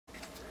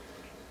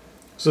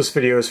So this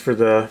video is for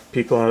the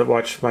people that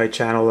watch my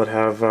channel that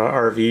have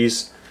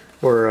RVs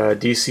or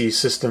DC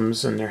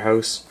systems in their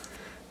house.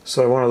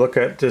 So I want to look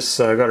at this.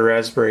 I got a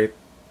Raspberry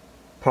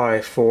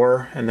Pi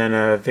 4 and then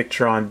a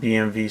Victron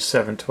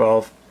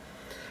BMV712.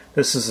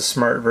 This is a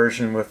smart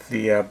version with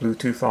the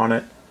Bluetooth on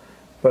it,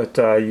 but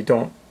you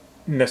don't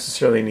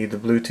necessarily need the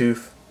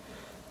Bluetooth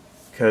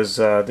because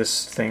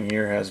this thing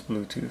here has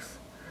Bluetooth.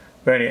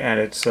 But anyway, and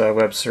it's a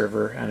web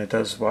server and it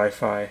does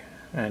Wi-Fi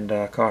and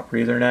copper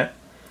Ethernet.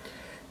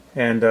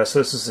 And so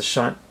this is the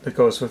shunt that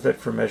goes with it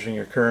for measuring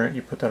your current.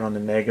 You put that on the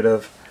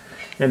negative.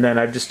 And then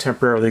I've just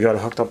temporarily got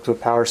it hooked up to a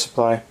power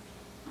supply.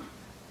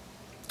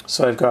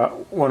 So I've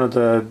got one of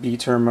the B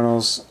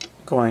terminals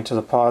going to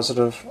the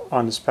positive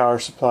on this power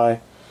supply.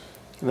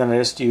 And then I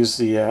just use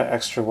the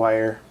extra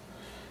wire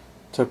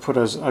to put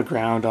a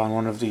ground on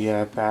one of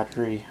the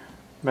battery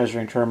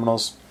measuring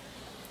terminals.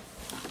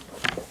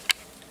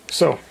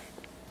 So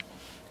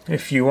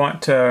if you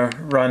want to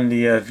run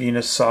the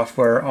Venus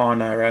software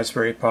on a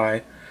Raspberry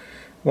Pi,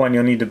 one,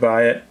 you'll need to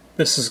buy it.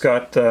 This has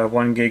got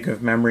 1 gig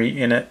of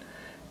memory in it,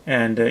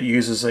 and it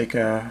uses like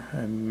a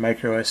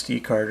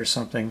MicroSD card or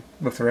something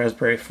with the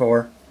Raspberry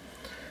 4.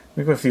 I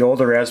think with the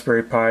older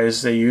Raspberry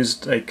Pis, they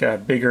used like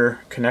bigger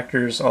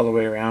connectors all the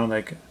way around,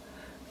 like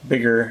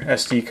bigger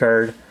SD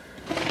card,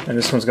 and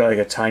this one's got like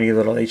a tiny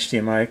little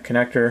HDMI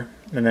connector,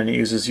 and then it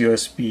uses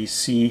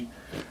USB-C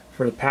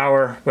for the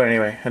power. But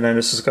anyway, and then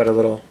this has got a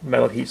little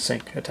metal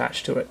heatsink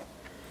attached to it.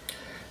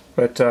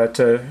 But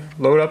to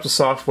load up the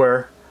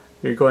software,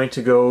 you're going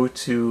to go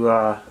to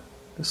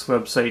this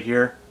website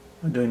here.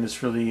 I'm doing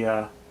this really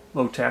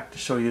low tech to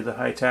show you the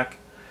high tech.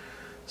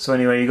 So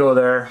anyway, you go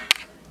there,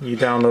 you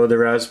download the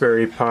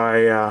Raspberry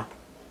Pi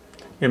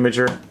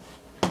imager.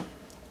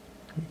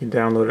 You can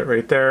download it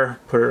right there,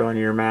 put it on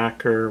your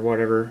Mac or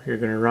whatever you're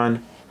going to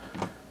run.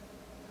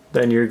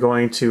 Then you're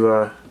going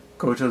to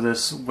go to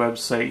this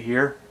website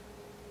here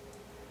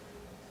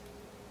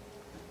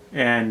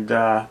and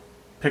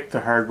pick the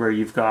hardware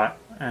you've got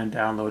and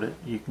download it.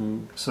 You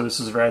can. So this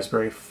is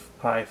Raspberry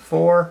Pi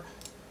 4.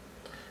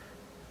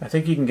 I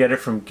think you can get it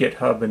from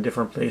GitHub and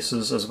different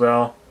places as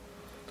well.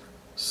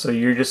 So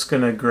you're just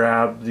going to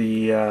grab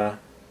the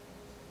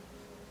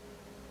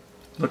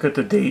look at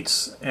the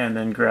dates and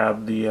then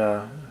grab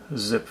the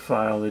zip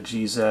file, the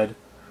GZ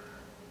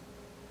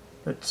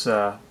that's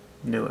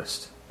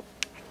newest.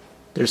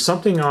 There's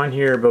something on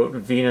here about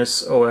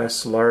Venus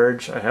OS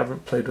Large. I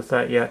haven't played with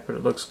that yet, but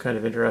it looks kind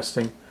of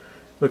interesting.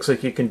 Looks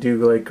like you can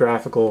do like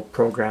graphical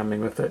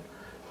programming with it,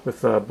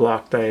 with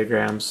block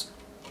diagrams,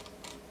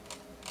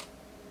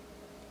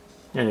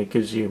 and it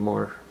gives you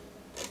more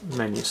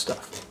menu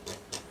stuff.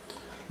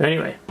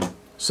 Anyway,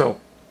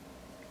 so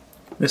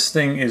this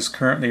thing is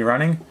currently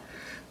running.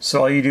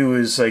 So all you do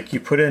is like you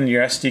put in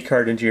your SD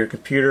card into your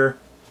computer.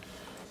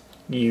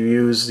 You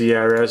use the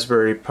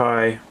Raspberry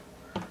Pi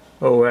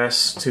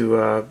OS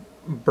to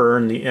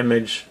burn the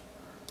image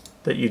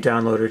that you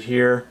downloaded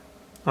here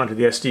onto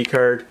the SD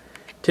card.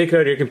 Take it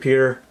out of your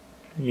computer,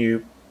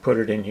 you put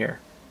it in here,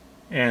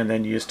 and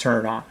then you just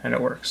turn it on and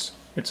it works.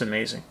 It's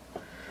amazing.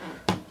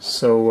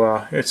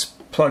 So it's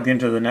plugged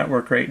into the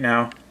network right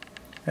now.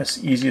 That's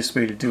the easiest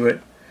way to do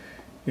it.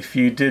 If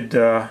you did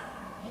have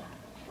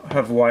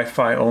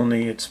Wi-Fi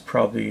only, it's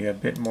probably a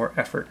bit more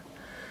effort.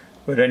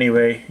 But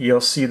anyway, you'll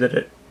see that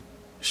it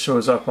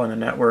shows up on the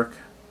network.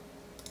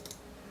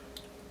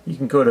 You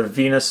can go to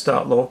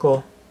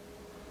venus.local,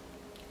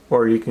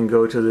 or you can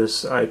go to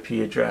this IP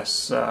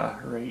address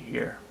right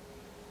here.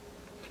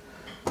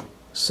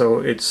 So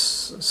it's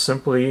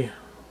simply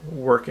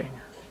working.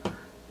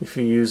 If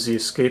you use the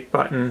escape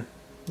button,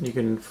 you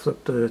can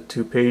flip the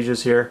 2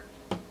 pages here.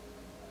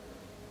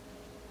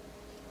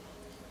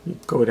 You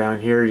go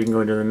down here, you can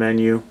go into the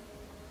menu.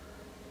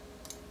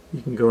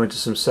 You can go into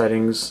some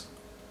settings.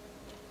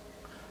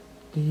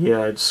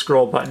 The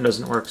scroll button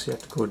doesn't work, so you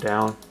have to go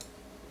down.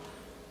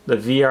 The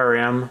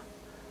VRM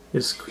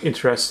is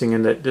interesting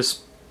in that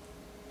this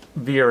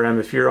VRM,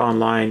 if you're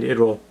online, it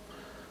will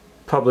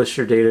publish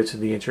your data to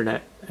the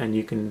internet and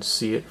you can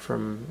see it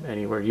from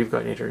anywhere you've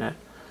got internet,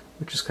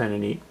 which is kind of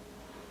neat.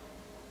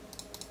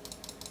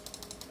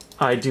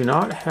 I do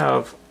not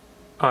have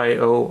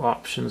I/O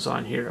options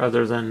on here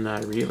other than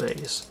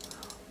relays,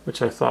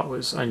 which I thought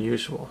was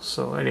unusual.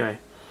 So anyway,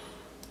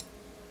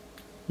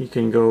 you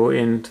can go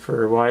in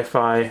for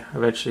Wi-Fi.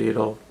 Eventually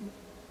it'll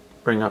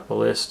bring up a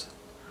list,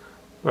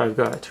 but I've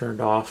got it turned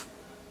off.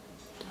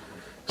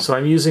 So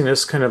I'm using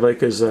this kind of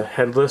like as a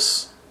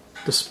headless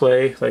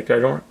display. Like I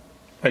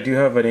do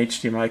have an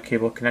HDMI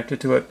cable connected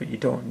to it, but you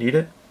don't need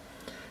it.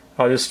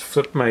 I'll just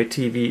flip my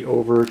TV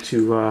over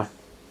to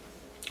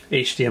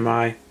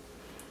HDMI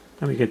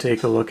and we can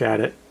take a look at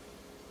it.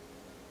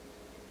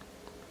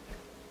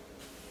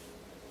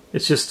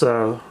 It's just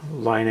a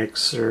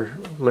Linux or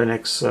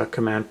Linux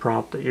command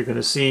prompt that you're going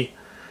to see.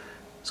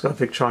 It's got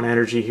Victron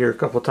Energy here a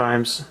couple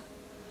times.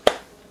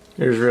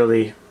 There's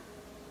really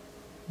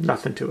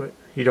nothing to it.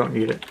 You don't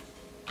need it.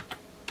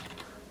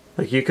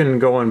 Like you can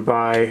go and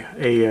buy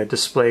a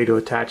display to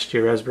attach to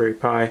your Raspberry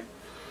Pi,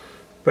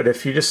 But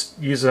if you just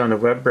use it on the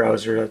web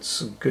browser,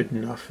 that's good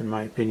enough in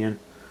my opinion.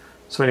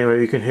 So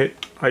anyway, you can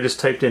hit, I just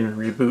typed in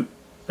reboot.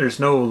 There's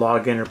no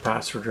login or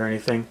password or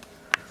anything.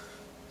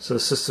 So the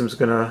system's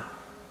gonna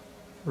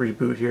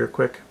reboot here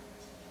quick.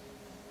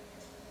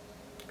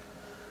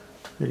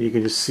 And you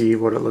can just see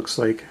what it looks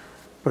like.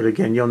 But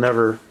again, you'll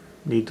never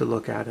need to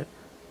look at it.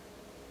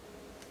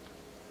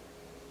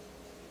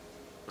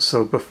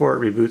 So before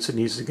it reboots, it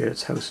needs to get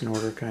its house in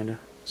order, kinda.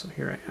 So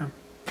here I am.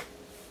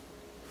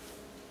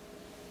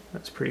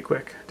 That's pretty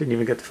quick. Didn't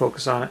even get to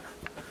focus on it.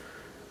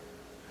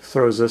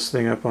 Throws this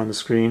thing up on the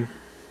screen.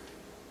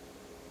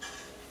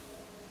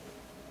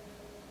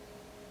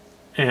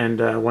 And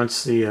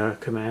once the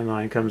command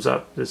line comes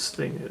up, this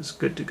thing is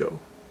good to go.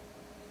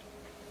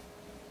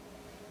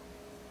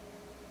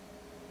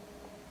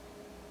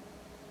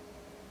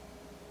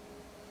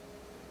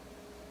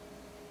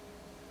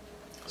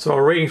 So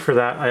while waiting for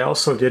that, I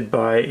also did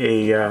buy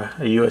a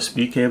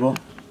USB cable.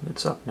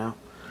 It's up now.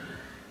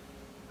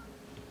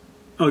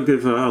 I'll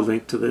give a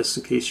link to this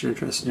in case you're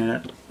interested in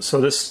it.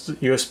 So this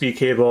USB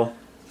cable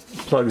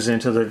plugs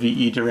into the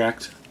VE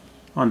Direct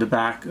on the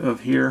back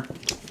of here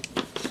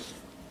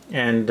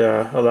and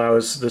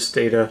allows this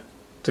data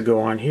to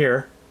go on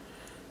here,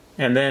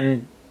 and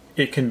then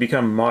it can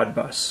become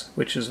Modbus,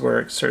 which is where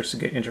it starts to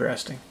get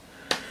interesting.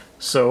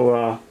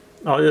 So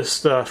I'll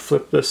just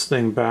flip this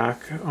thing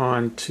back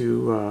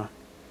onto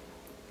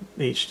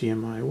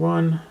HDMI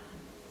 1.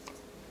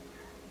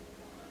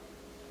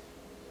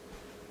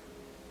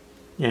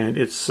 And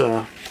it's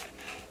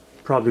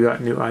probably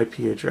got a new IP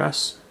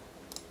address.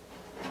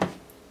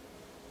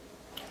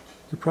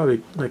 You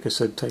probably, like I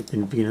said, type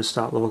in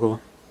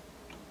venus.local.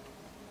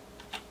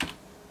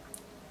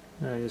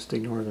 I just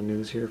ignore the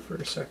news here for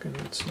a second.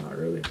 It's not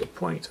really the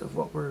point of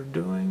what we're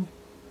doing.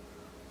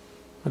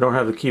 I don't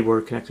have the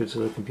keyboard connected to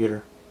the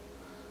computer.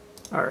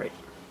 Alright,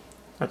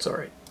 that's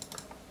alright.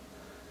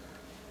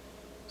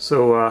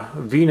 So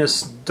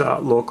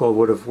venus.local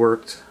would have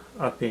worked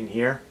up in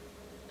here.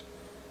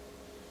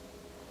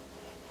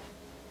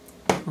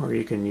 Or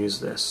you can use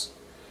this.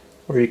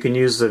 Or you can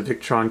use the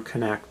Victron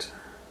Connect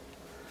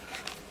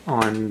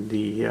on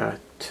the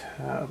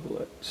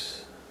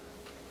tablet.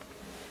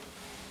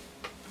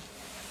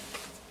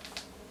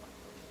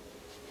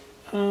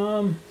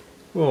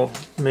 We'll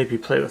maybe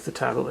play with the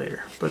tablet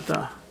later,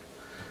 but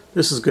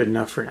this is good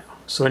enough for now.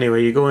 So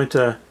anyway, you go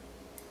into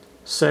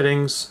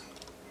Settings,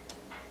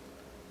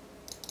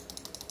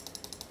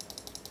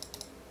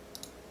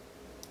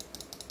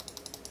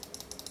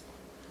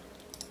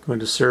 go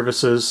into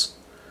Services.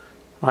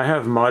 I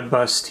have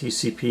Modbus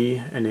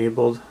TCP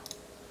enabled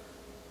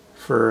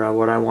for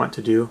what I want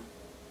to do,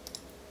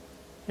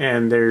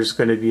 and there's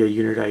going to be a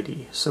unit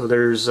ID. So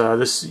there's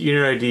this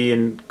unit ID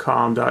in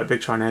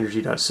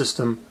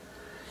com.victronenergy.system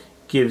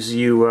gives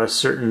you a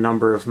certain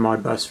number of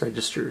Modbus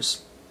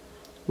registers,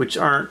 which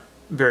aren't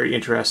very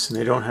interesting.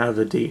 They don't have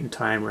the date and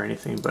time or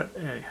anything, but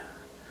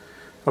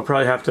I'll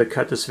probably have to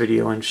cut this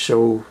video and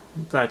show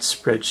that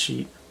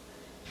spreadsheet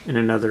in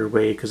another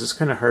way because it's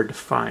kind of hard to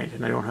find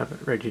and I don't have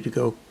it ready to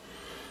go.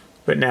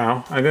 But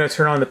now I'm going to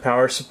turn on the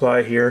power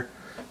supply here.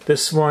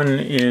 This one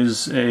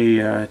is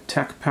a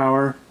Tech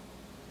Power,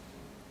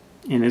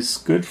 and it's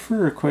good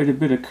for quite a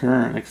bit of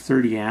current, like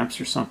 30 amps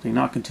or something.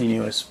 Not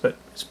continuous, but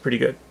it's pretty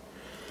good.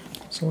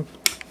 So we'll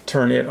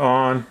turn it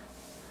on.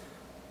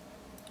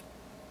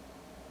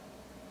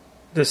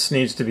 This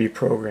needs to be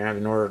programmed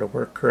in order to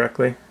work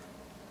correctly.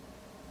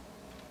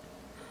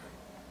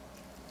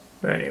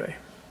 But anyway,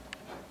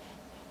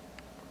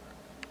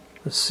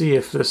 let's see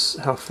if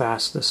how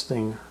fast this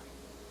thing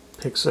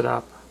picks it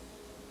up.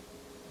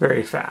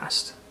 Very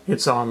fast.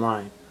 It's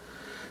online.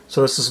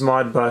 So this is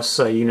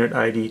Modbus unit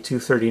ID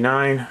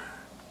 239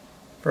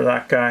 for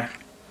that guy,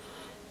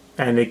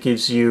 and it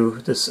gives you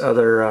this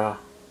other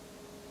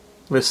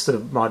list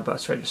of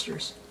Modbus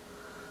registers.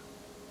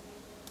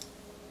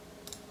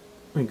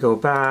 We go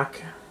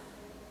back.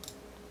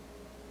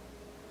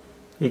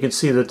 You can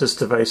see that this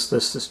device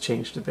list has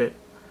changed a bit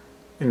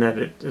in that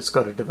it's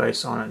got a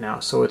device on it now.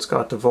 So it's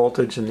got the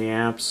voltage and the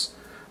amps.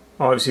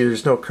 Obviously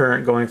there's no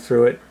current going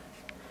through it.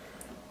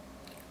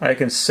 I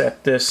can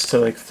set this to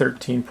like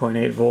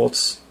 13.8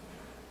 volts,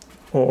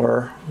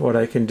 or what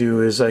I can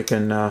do is I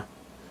can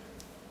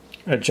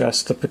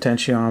adjust the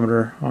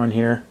potentiometer on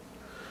here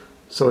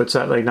so it's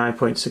at like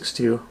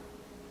 9.62.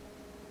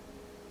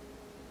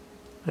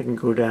 I can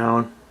go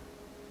down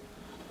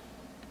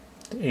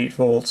to 8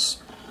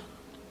 volts.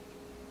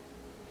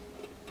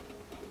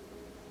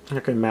 I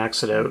can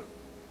max it out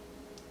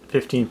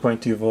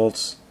 15.2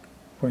 volts,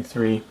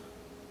 0.3.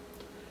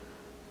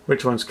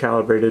 Which one's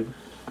calibrated?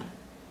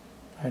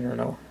 I don't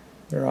know.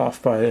 They're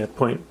off by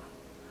 0.1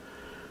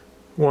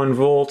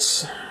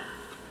 volts.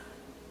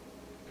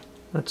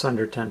 That's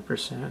under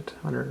 10%.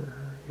 Under,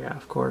 yeah,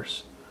 of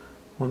course.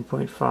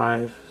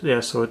 1.5. Yeah,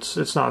 so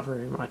it's not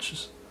very much.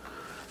 It's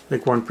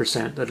like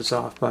 1% that it's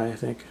off by, I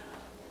think.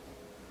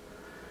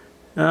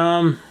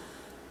 You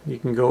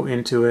can go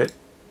into it.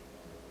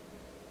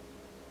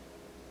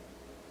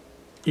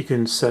 You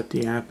can set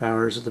the amp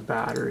hours of the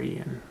battery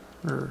and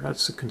or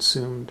that's the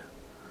consumed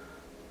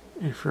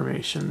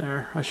information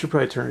there. I should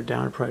probably turn it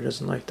down. It probably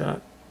doesn't like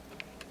that.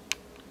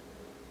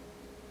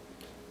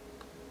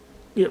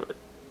 Give it,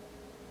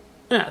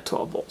 yeah,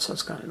 12 volts.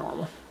 That's kind of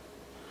normal.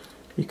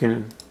 You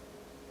can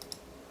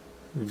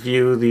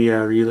view the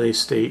relay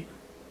state.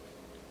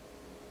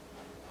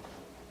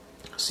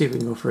 See if we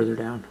can go further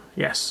down.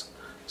 Yes.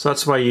 So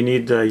that's why you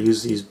need to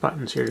use these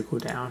buttons here to go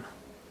down.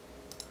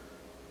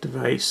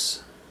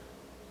 Device,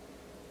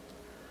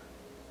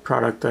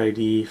 product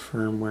ID,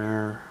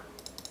 firmware,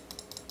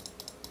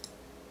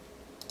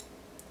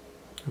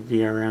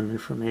 VRM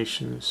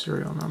information,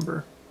 serial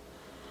number.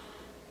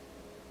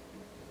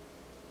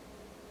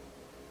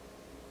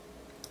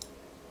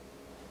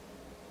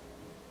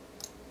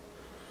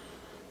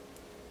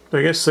 But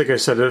I guess, like I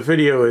said, the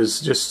video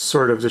is just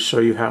sort of to show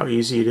you how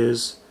easy it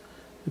is.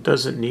 It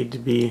doesn't need to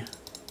be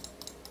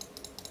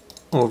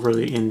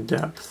overly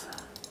in-depth.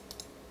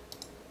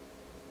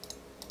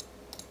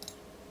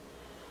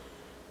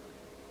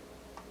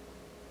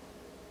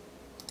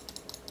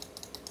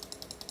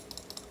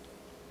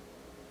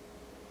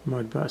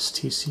 Modbus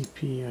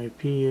TCP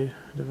IP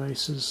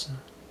devices.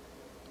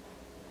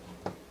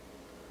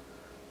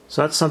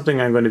 So that's something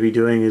I'm going to be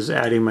doing, is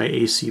adding my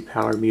AC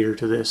power meter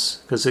to this,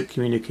 because it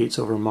communicates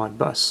over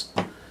Modbus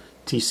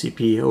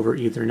TCP over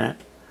Ethernet.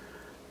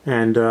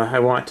 And I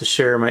want to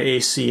share my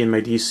AC and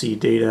my DC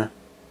data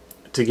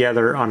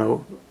together on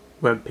a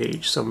web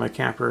page. So my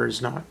camper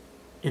is not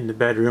in the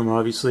bedroom,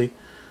 obviously,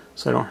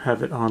 so I don't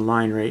have it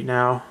online right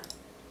now.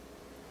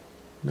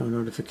 No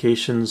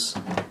notifications.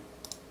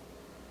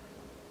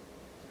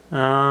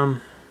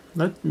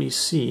 Let me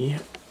see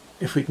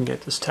if we can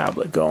get this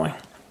tablet going.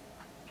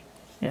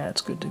 Yeah,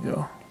 it's good to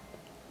go.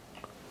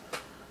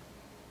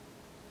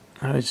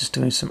 I was just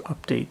doing some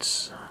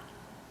updates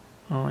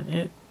on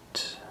it.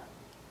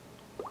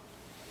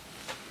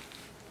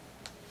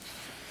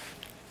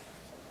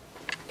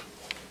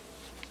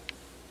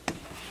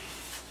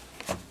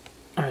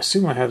 I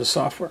assume I have the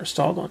software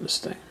installed on this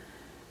thing.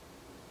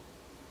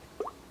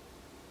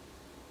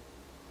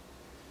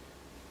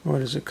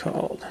 What is it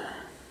called?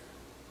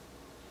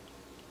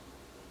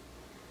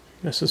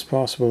 Yes, it's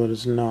possible it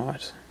is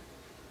not.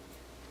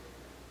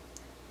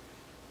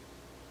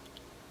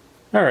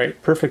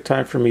 Alright, perfect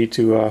time for me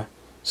to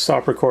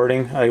stop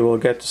recording. I will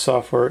get the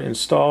software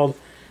installed,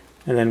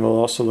 and then we'll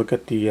also look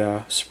at the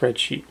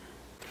spreadsheet.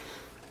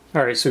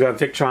 Alright, so we got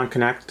Victron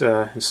Connect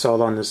installed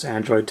on this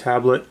Android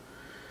tablet.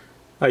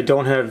 I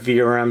don't have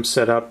VRM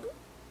set up,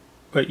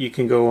 but you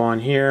can go on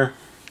here,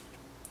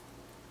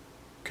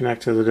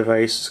 connect to the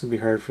device. It's going to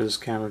be hard for this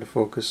camera to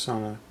focus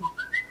on a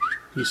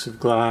piece of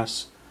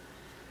glass.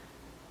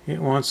 It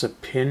wants a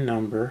pin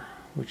number,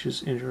 which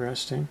is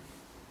interesting.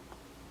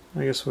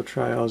 I guess we'll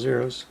try all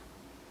zeros.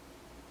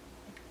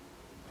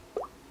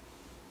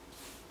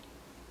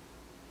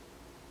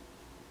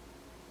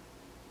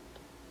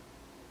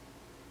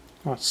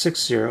 Oh, it's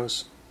 6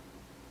 zeros.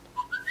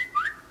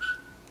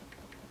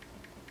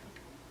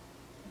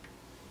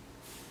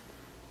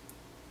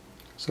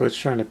 So it's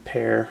trying to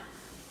pair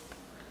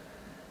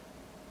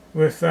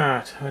with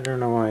that. I don't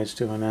know why it's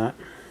doing that.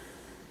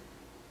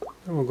 But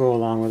we'll go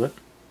along with it.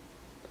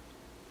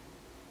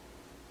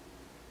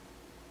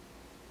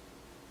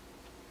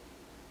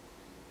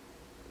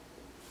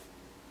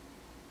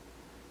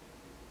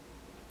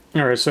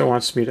 Alright, so it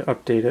wants me to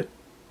update it.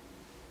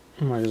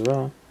 Might as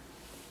well.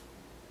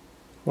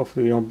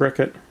 Hopefully we don't brick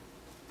it.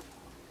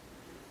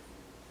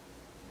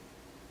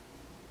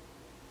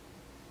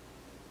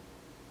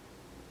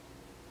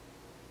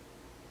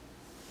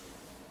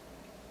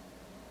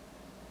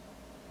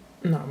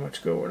 Not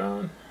much going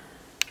on.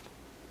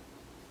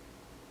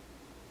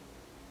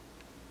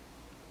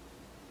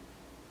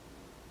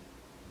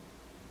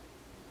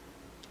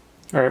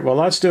 Alright, while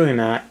that's doing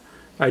that,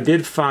 I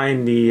did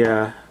find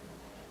the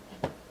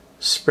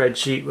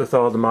spreadsheet with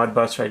all the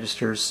Modbus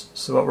registers.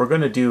 So what we're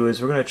going to do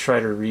is we're going to try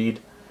to read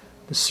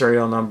the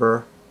serial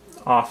number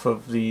off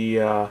of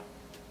the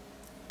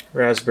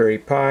Raspberry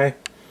Pi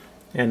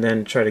and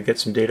then try to get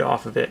some data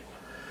off of it.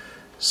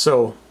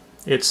 So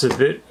it's a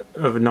bit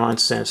of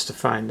nonsense to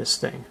find this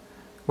thing.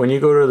 When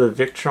you go to the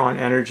Victron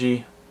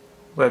Energy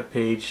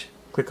webpage,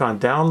 click on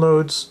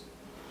Downloads,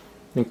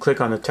 then click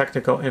on the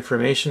Technical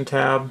Information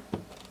tab,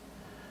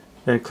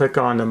 then click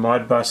on the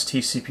Modbus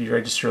TCP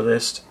register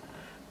list.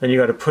 Then you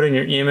got to put in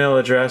your email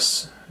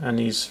address, and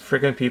these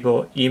friggin'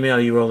 people email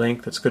you a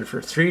link that's good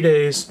for 3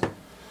 days.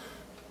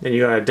 Then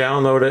you got to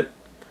download it.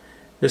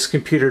 This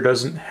computer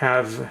doesn't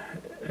have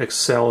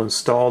Excel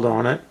installed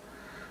on it,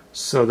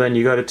 so then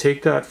you got to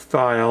take that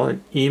file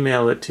and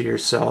email it to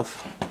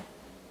yourself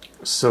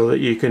so that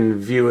you can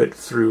view it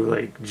through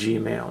like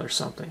Gmail or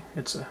something.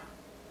 It's a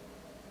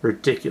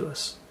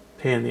ridiculous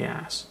pain in the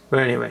ass. But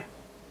anyway,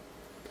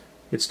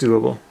 it's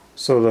doable.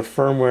 So the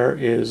firmware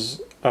is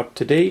up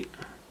to date.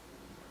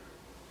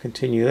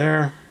 Continue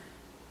there.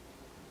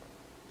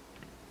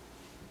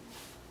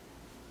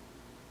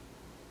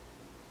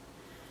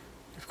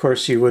 Of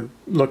course, you would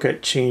look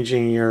at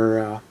changing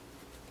your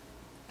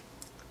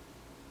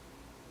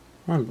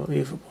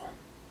unbelievable.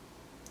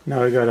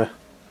 Now we gotta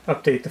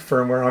update the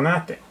firmware on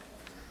that thing.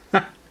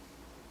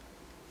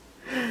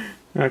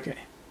 Okay.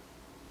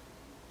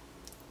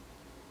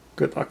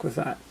 Good luck with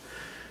that.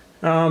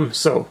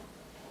 So,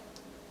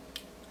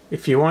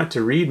 if you want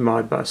to read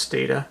Modbus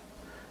data,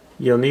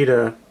 you'll need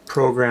a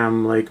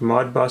program like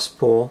Modbus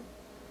Pull.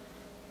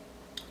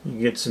 You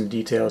can get some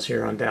details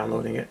here on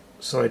downloading it.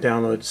 So I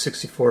downloaded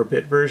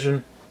 64-bit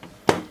version,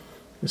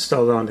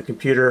 installed it on the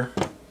computer.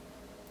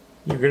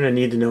 You're going to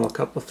need to know a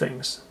couple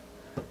things.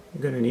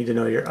 You're going to need to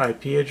know your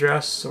IP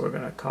address, so we're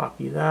going to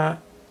copy that.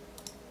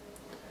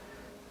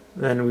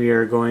 Then we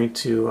are going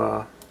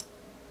to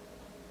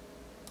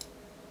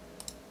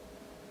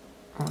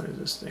what is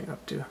this thing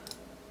up to?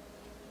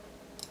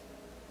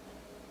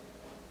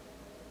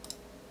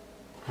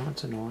 Oh,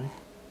 that's annoying.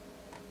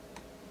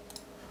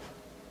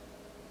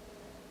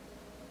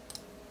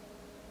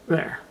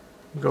 There.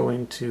 Go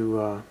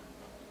into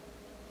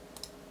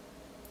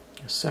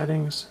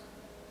settings.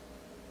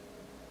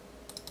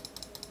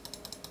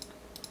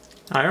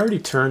 I already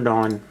turned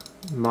on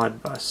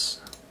Modbus.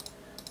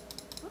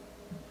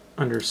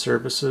 Under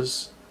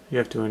services, you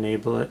have to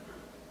enable it.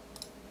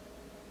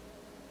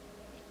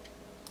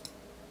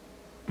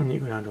 And you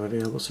go down to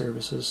available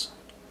services.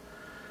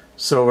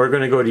 So we're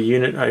going to go to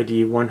unit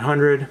ID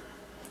 100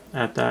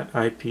 at that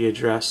IP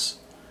address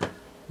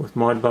with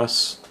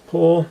Modbus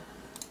Pull.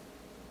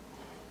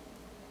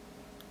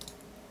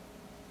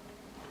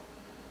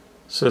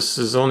 So this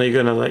is only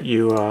going to let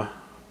you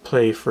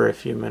play for a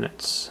few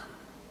minutes.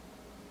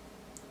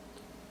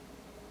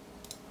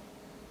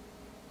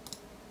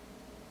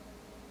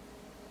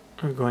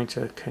 I'm going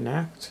to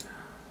connect.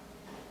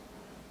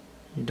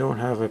 You don't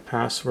have a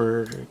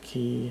password or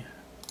key.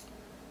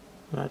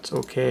 That's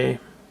okay.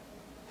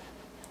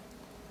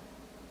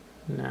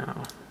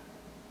 Now,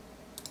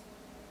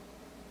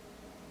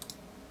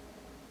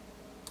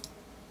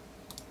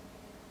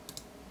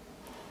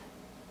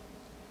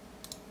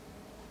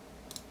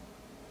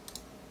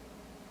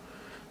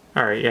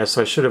 alright, yeah,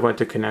 so I should have went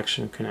to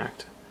connection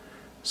connect.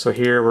 So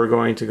here we're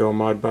going to go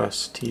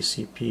Modbus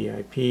TCP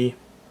IP.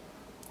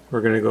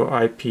 We're going to go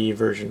IP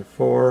version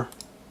 4.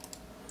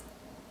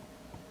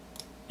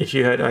 If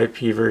you had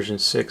IP version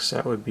 6,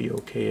 that would be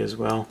okay as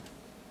well.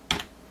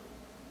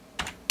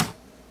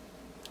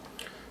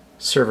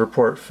 Server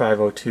port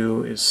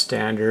 502 is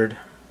standard.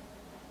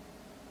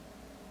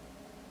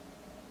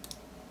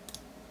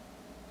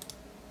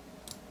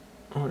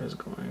 What is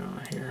going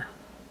on here?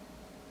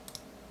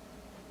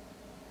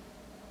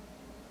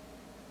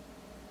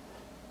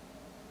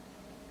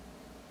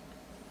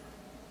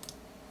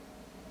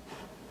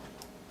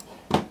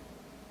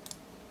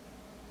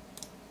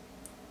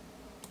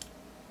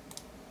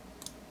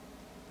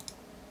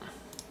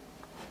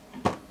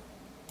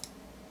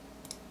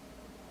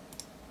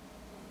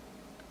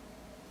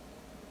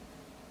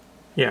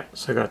 Yeah,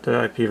 so I got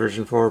the IP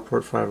version 4,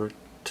 port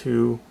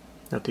 502,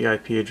 got the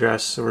IP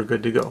address, so we're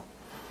good to go.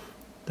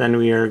 Then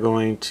we are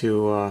going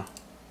to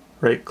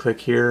right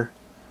click here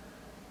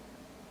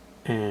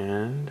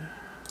and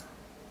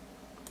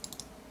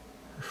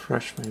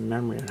refresh my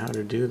memory on how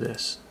to do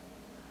this.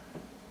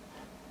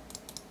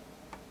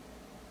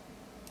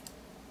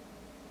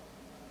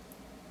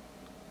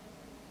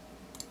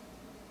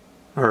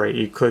 Alright,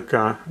 you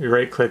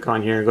right click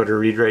on here and go to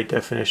read write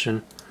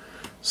definition.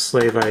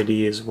 Slave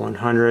ID is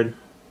 100,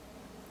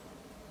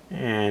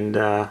 and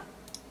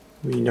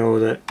we know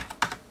that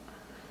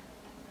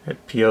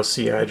at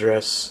PLC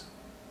address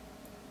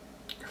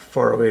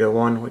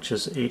 40801, which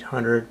is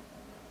 800,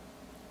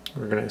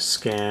 we're going to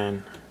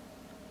scan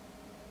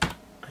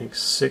like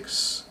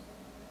 6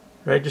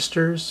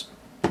 registers,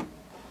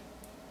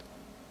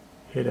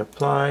 hit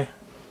apply.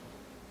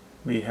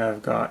 We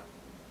have got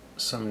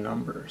some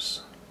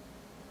numbers.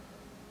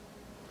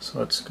 So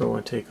let's go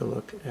and take a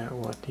look at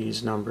what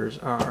these numbers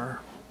are.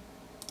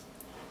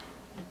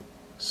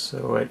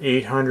 So at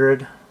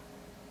 800,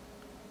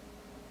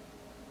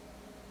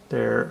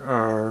 there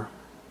are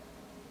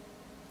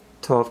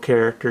 12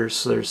 characters,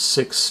 so there's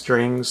 6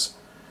 strings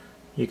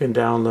you can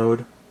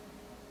download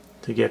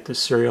to get the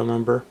serial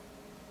number.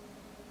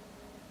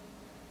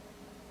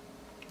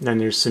 Then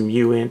there's some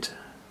uint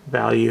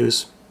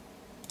values.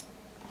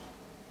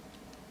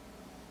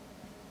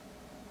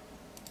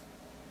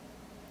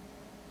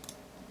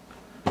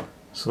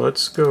 So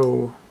let's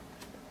go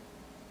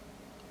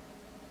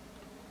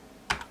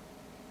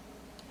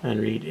and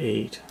read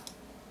 8.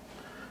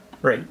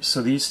 Right,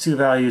 so these two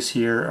values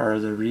here are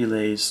the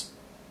relays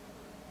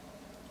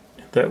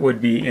that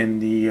would be in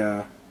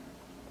the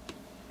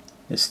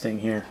this thing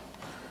here.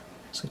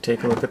 So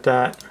take a look at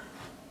that.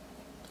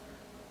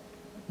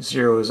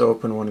 0 is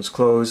open, 1 is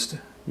closed.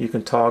 You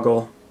can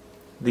toggle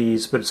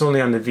these, but it's only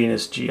on the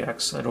Venus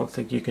GX. I don't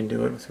think you can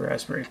do it with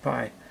Raspberry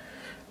Pi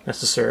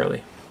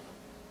necessarily.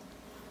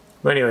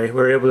 But anyway,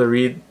 we're able to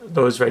read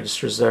those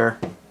registers there.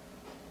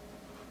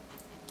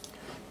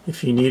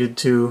 If you needed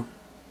to,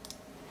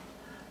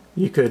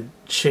 you could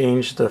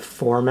change the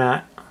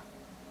format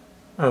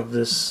of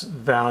this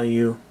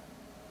value.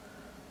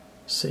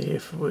 Say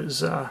if it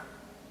was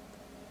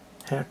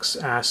hex,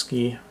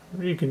 ASCII,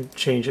 Or you can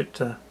change it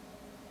to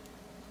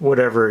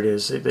whatever it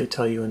is they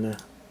tell you in the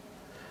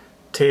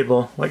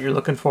table what you're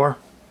looking for.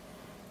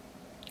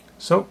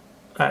 So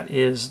that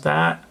is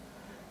that.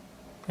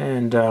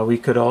 And we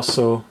could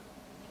also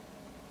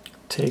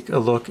take a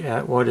look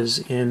at what is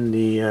in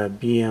the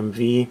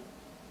BMV.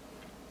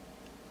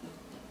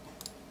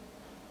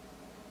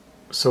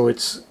 So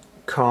it's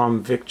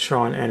com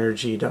Victron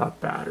energy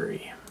dot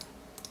battery.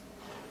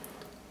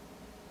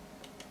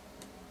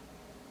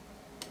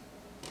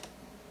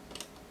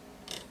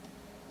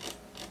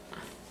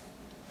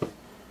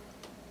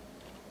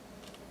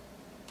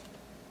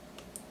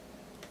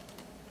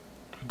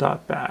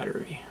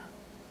 Battery.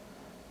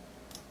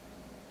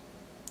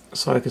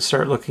 So I could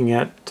start looking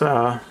at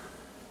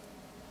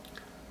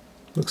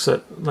looks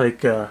at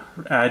like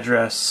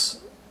address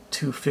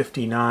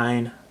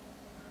 259.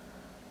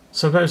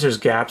 Sometimes there's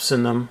gaps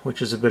in them,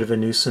 which is a bit of a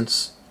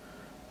nuisance.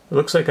 It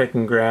looks like I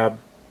can grab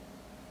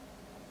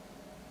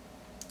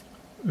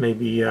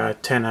maybe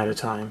 10 at a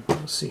time.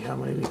 Let's see how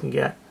many we can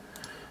get.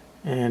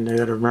 And I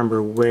got to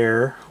remember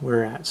where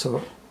we're at.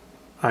 So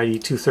ID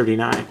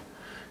 239.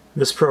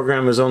 This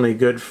program is only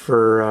good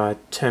for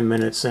 10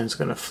 minutes and it's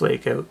going to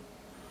flake out.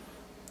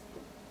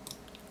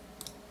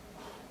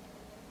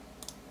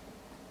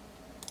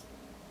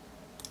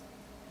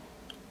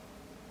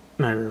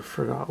 I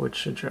forgot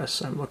which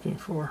address I'm looking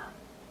for.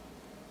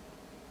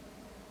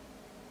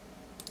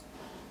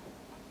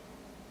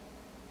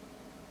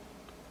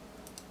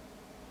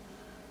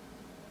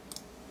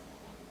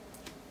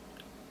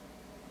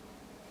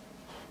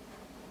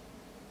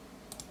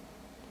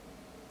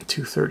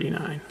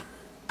 $239.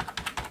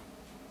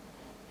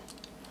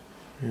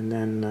 And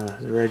then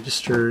the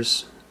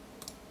registers,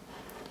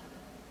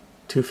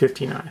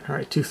 259. All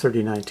right,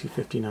 239,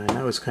 259.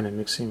 That was kind of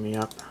mixing me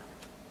up.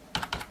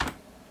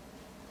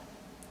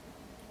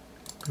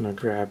 I'm going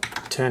to grab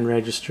 10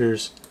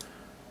 registers.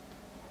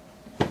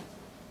 We're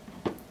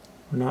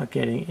not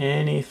getting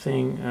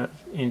anything of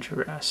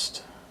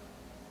interest.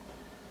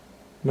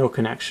 No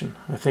connection.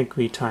 I think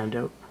we timed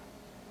out.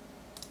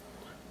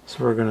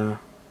 So we're going to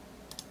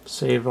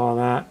save all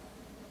that.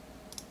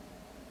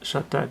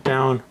 Shut that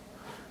down.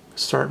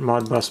 Start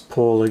Modbus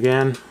poll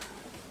again.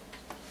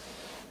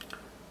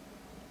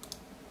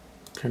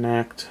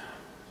 Connect.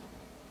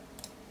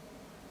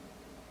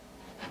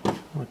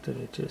 What did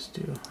it just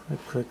do? I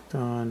clicked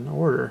on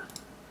order.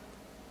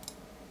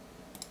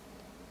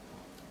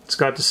 It's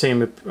got the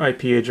same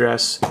IP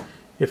address.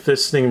 If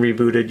this thing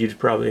rebooted, you'd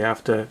probably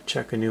have to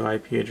check a new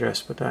IP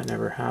address, but that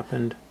never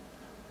happened.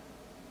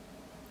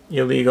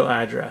 Illegal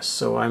address,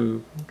 so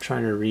I'm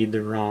trying to read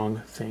the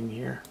wrong thing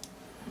here.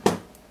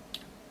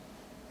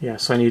 Yeah,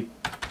 so I need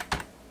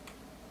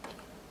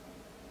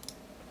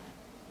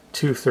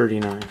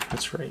 239,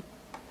 that's right.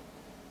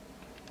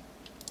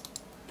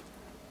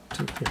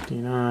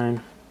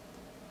 259,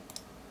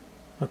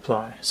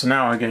 apply. So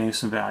now I'm getting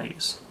some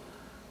values.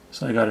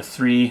 So I got a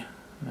 3,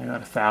 I got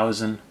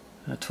 1,000, and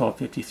a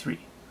 1253.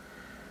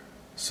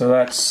 So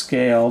that's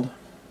scaled.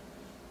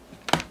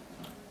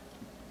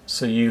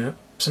 So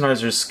sometimes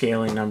there's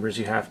scaling numbers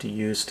you have to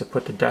use to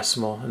put the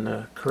decimal in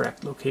the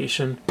correct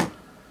location,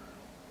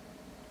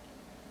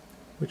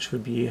 which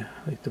would be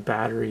like the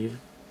battery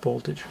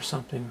voltage or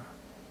something.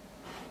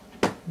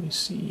 Let me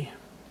see.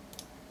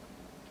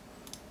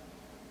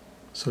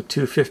 So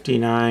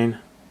 259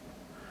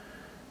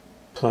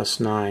 plus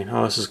 9.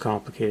 Oh, this is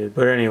complicated.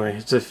 But anyway,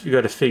 it's if you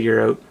got to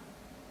figure out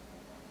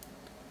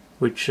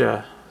which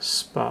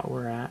spot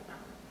we're at.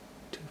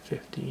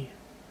 250.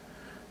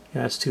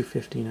 Yeah, it's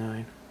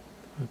 259.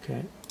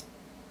 Okay.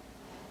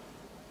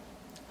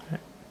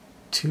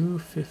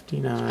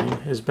 259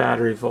 is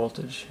battery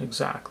voltage,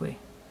 exactly.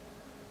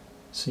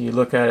 So you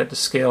look at it, the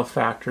scale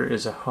factor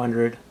is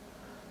 100.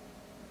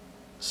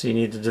 So you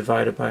need to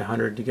divide it by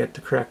 100 to get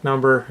the correct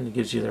number, and it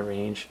gives you the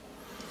range.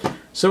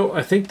 So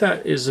I think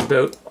that is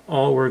about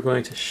all we're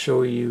going to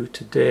show you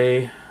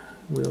today.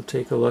 We'll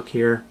take a look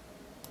here.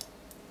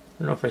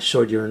 I don't know if I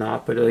showed you or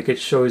not, but like it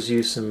shows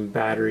you some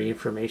battery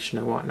information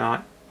and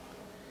whatnot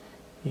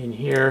in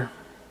here.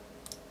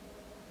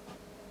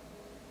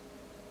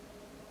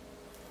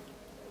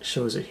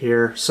 Shows it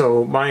here.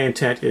 So my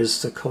intent is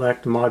to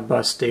collect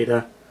Modbus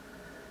data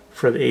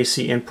for the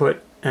AC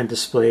input and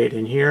display it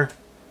in here,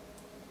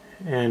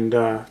 and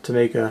to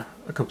make a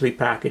complete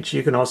package.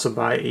 You can also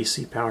buy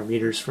AC power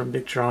meters from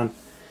Victron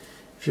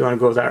if you want to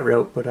go that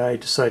route, but I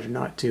decided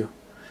not to.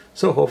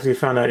 So hopefully you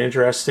found that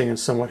interesting and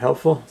somewhat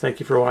helpful. Thank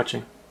you for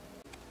watching.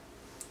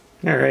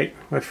 Alright,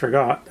 I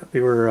forgot that we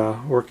were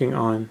working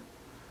on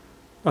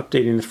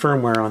updating the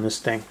firmware on this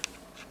thing.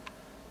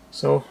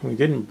 So we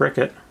didn't brick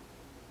it.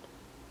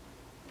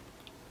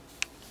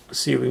 Let's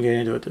see if we can get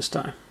into it this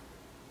time.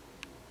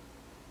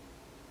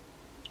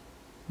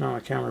 No, my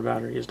camera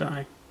battery is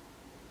dying.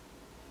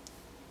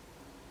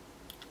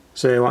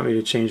 So they want me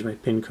to change my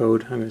pin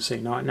code. I'm going to say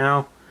not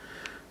now.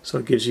 So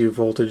it gives you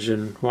voltage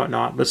and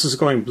whatnot. This is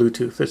going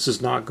Bluetooth. This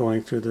is not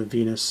going through the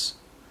Venus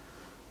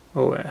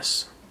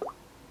OS.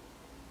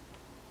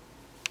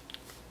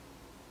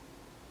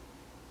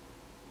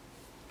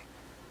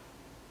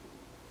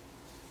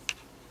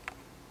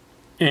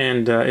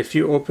 And if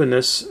you open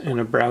this in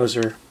a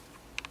browser,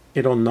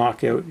 it'll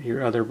knock out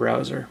your other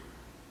browser.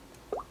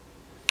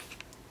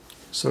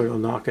 So it'll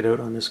knock it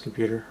out on this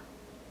computer.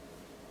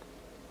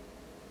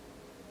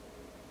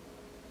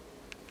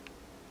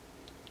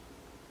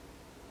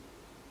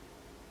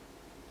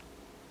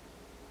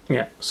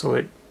 Yeah, so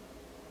it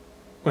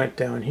went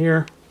down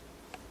here,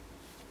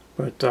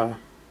 but I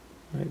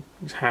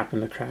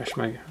happened to crash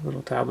my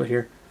little tablet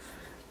here.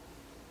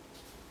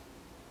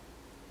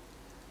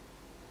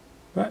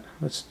 But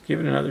let's give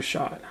it another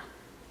shot.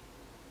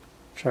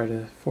 Try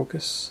to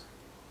focus.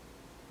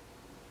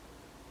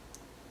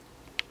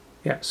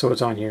 Yeah, so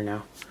it's on here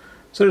now.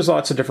 So there's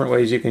lots of different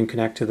ways you can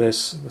connect to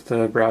this with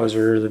the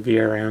browser, the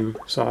VRM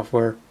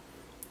software,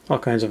 all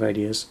kinds of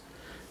ideas.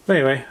 But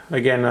anyway,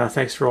 again,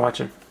 thanks for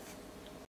watching.